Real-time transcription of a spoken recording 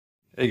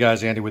Hey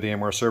guys, Andy with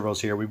AMR Servos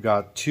here. We've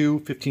got two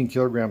 15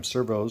 kilogram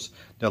servos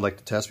that I'd like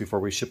to test before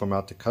we ship them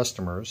out to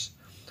customers.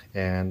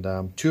 And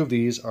two of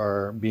these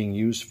are being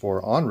used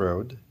for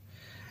on-road,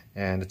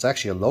 and it's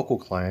actually a local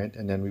client.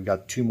 And then we've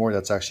got two more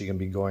that's actually going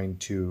to be going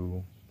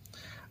to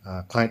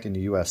a client in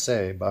the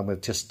USA, but I'm going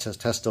to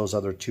test those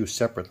other two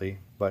separately.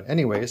 But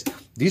anyways,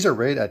 these are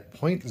rated at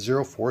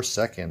 0.04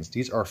 seconds.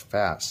 These are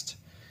fast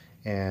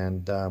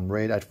and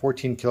rated at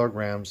 14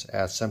 kilograms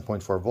at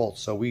 7.4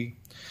 volts. So we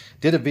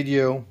did a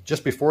video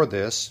just before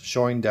this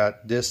showing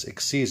that this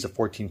exceeds the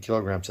 14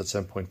 kilograms at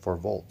 7.4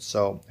 volts.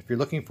 So if you're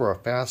looking for a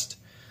fast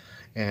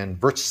and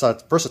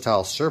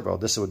versatile servo,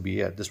 this would be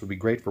it. This would be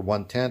great for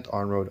 1/10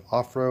 on-road,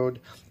 off-road,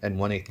 and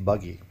 1/8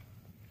 buggy.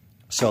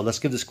 So let's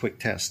give this a quick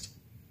test.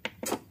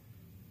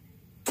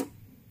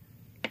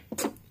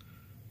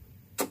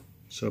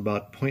 So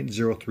about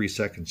 0.03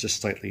 seconds, just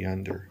slightly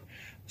under.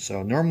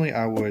 So normally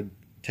I would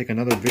take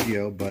another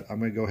video, but I'm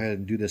going to go ahead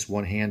and do this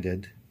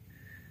one-handed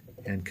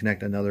and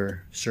connect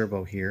another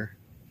servo here.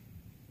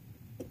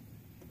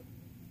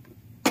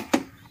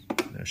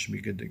 That should be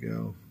good to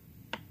go.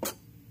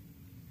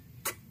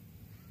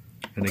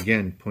 And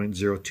again,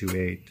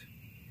 0.028.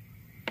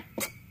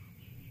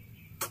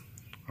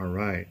 All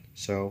right,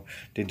 so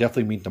they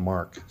definitely meet the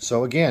mark.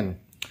 So again,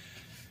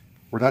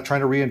 we're not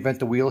trying to reinvent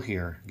the wheel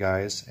here,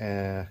 guys.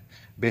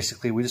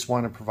 Basically, we just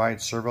want to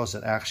provide servos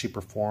that actually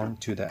perform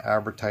to the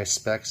advertised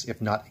specs,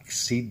 if not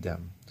exceed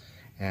them.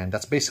 And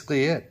that's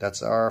basically it.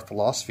 That's our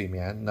philosophy,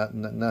 man.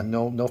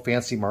 No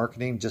fancy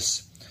marketing,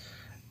 just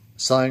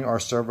selling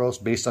our servos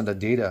based on the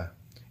data.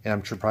 And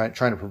I'm trying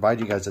to provide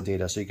you guys the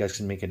data so you guys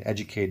can make an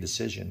educated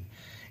decision.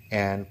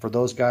 And for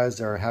those guys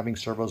that are having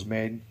servos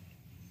made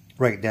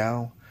right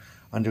now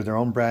under their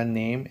own brand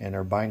name and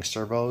are buying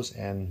servos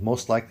and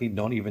most likely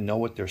don't even know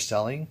what they're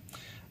selling,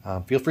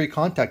 feel free to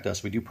contact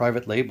us. We do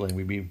private labeling.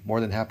 We'd be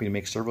more than happy to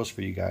make servos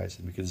for you guys.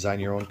 And we can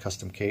design your own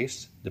custom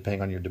case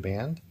depending on your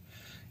demand.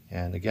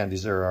 And again,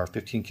 these are our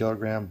 15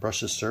 kilogram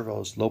brushless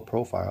servos, low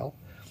profile.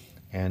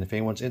 And if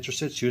anyone's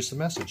interested, shoot us a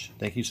message.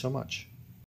 Thank you so much.